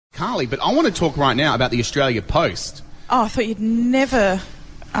Carly, but I want to talk right now about the Australia Post. Oh, I thought you'd never...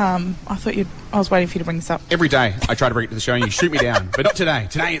 I was waiting for you to bring this up. Every day I try to bring it to the show and you shoot me down. But not today.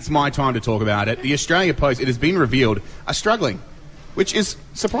 Today it's my time to talk about it. The Australia Post, it has been revealed, are struggling, which is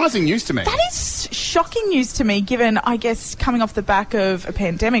surprising news to me. That is shocking news to me, given, I guess, coming off the back of a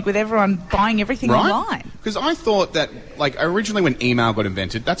pandemic with everyone buying everything online. Because I thought that, originally when email got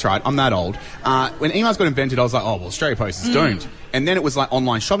invented, that's right, I'm that old. When emails got invented, I was like, oh, well, Australia Post is doomed. And then it was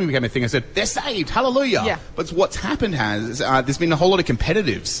online shopping became a thing. I said, they're saved, hallelujah. Yeah. But what's happened there's been a whole lot of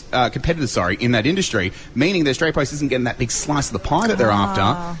competitors in that industry, meaning the Australia Post isn't getting that big slice of the pie that they're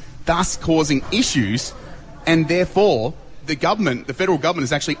after, thus causing issues, and therefore... the federal government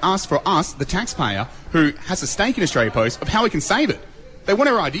has actually asked for us, the taxpayer, who has a stake in Australia Post, of how we can save it. They want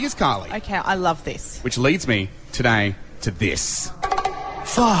our ideas, Carly. Okay, I love this. Which leads me today to this.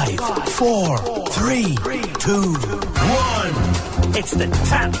 5, 4, 3, 2, 1. It's the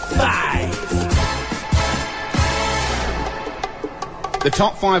top 5. The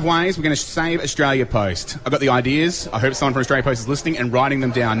top 5 ways we're going to save Australia Post. I've got the ideas. I hope someone from Australia Post is listening and writing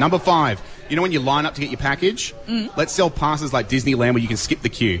them down. Number 5, you know when you line up to get your package? Let's sell passes like Disneyland where you can skip the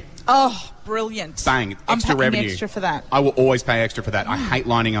queue. Oh, brilliant. Bang, I'm extra paying revenue. extra for that. I will always pay extra for that. I hate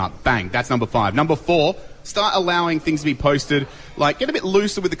lining up. Bang, that's number 5. Number 4, start allowing things to be posted, get a bit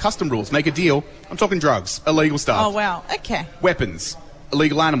looser with the custom rules. Make a deal. I'm talking drugs, illegal stuff. Oh, wow. Okay. Weapons,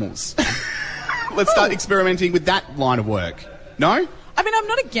 illegal animals. Let's start experimenting with that line of work. No? I mean, I'm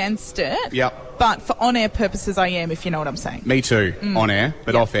not against it. Yep. But for on-air purposes, I am, if you know what I'm saying. Me too. On air,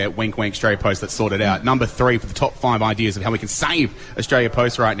 but off air. Wink, wink, Australia Post. Let's sort it out. Number 3 for the top 5 ideas of how we can save Australia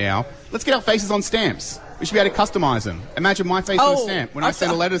Post right now. Let's get our faces on stamps. We should be able to customise them. Imagine my face on a stamp when I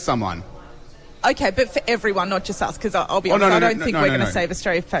send a letter to someone. Okay, but for everyone, not just us, because I'll be honest, I don't think we're going to save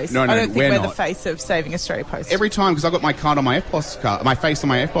Australia Post. I don't think we're the face of saving Australia Post. Every time, because I've got my card on my FPOS card, my face on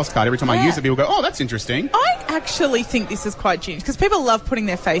my FPOS card, every time I use it, people go, oh, that's interesting. I actually think this is quite genius, because people love putting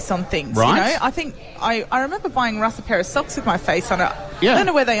their face on things, right? You know? I think, I remember buying Russ a pair of socks with my face on it. Yeah. I don't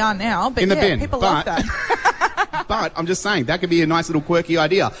know where they are now, but in the bin. People love that. But I'm just saying, that could be a nice little quirky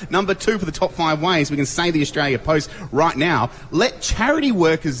idea. Number 2 for the top 5 ways we can save the Australia Post right now. Let charity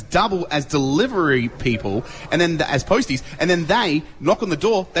workers double as delivery people, and then as posties, and then they knock on the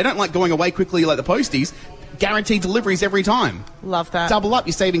door. They don't like going away quickly like the posties. Guaranteed deliveries every time. Love that. Double up,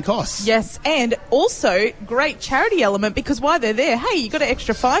 you're saving costs. Yes, and also great charity element, because while they're there, hey, you got an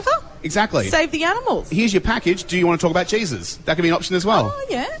extra $5? Exactly. Save the animals. Here's your package. Do you want to talk about Jesus? That could be an option as well. Oh,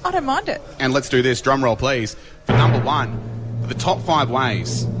 yeah, I don't mind it. And let's do this. Drum roll, please. For number 1, for the top 5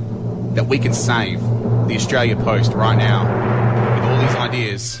 ways that we can save the Australia Post right now with all these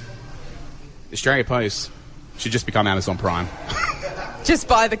ideas, Australia Post should just become Amazon Prime. Just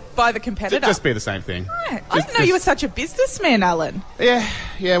by the competitor. Just be the same thing. Right. I didn't know you were such a businessman, Alan. Yeah,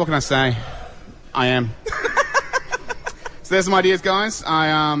 what can I say? I am. So there's some ideas, guys.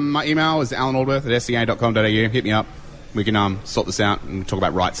 My email is alanaldworth@sca.com.au. Hit me up. We can sort this out and talk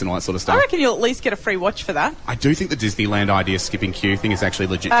about rights and all that sort of stuff. I reckon you'll at least get a free watch for that. I do think the Disneyland idea skipping queue thing is actually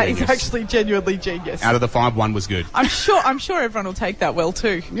legit genius. It's actually genuinely genius. Out of the 5, 1 was good. I'm sure everyone will take that well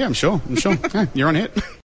too. Yeah, I'm sure. Yeah, you're on hit.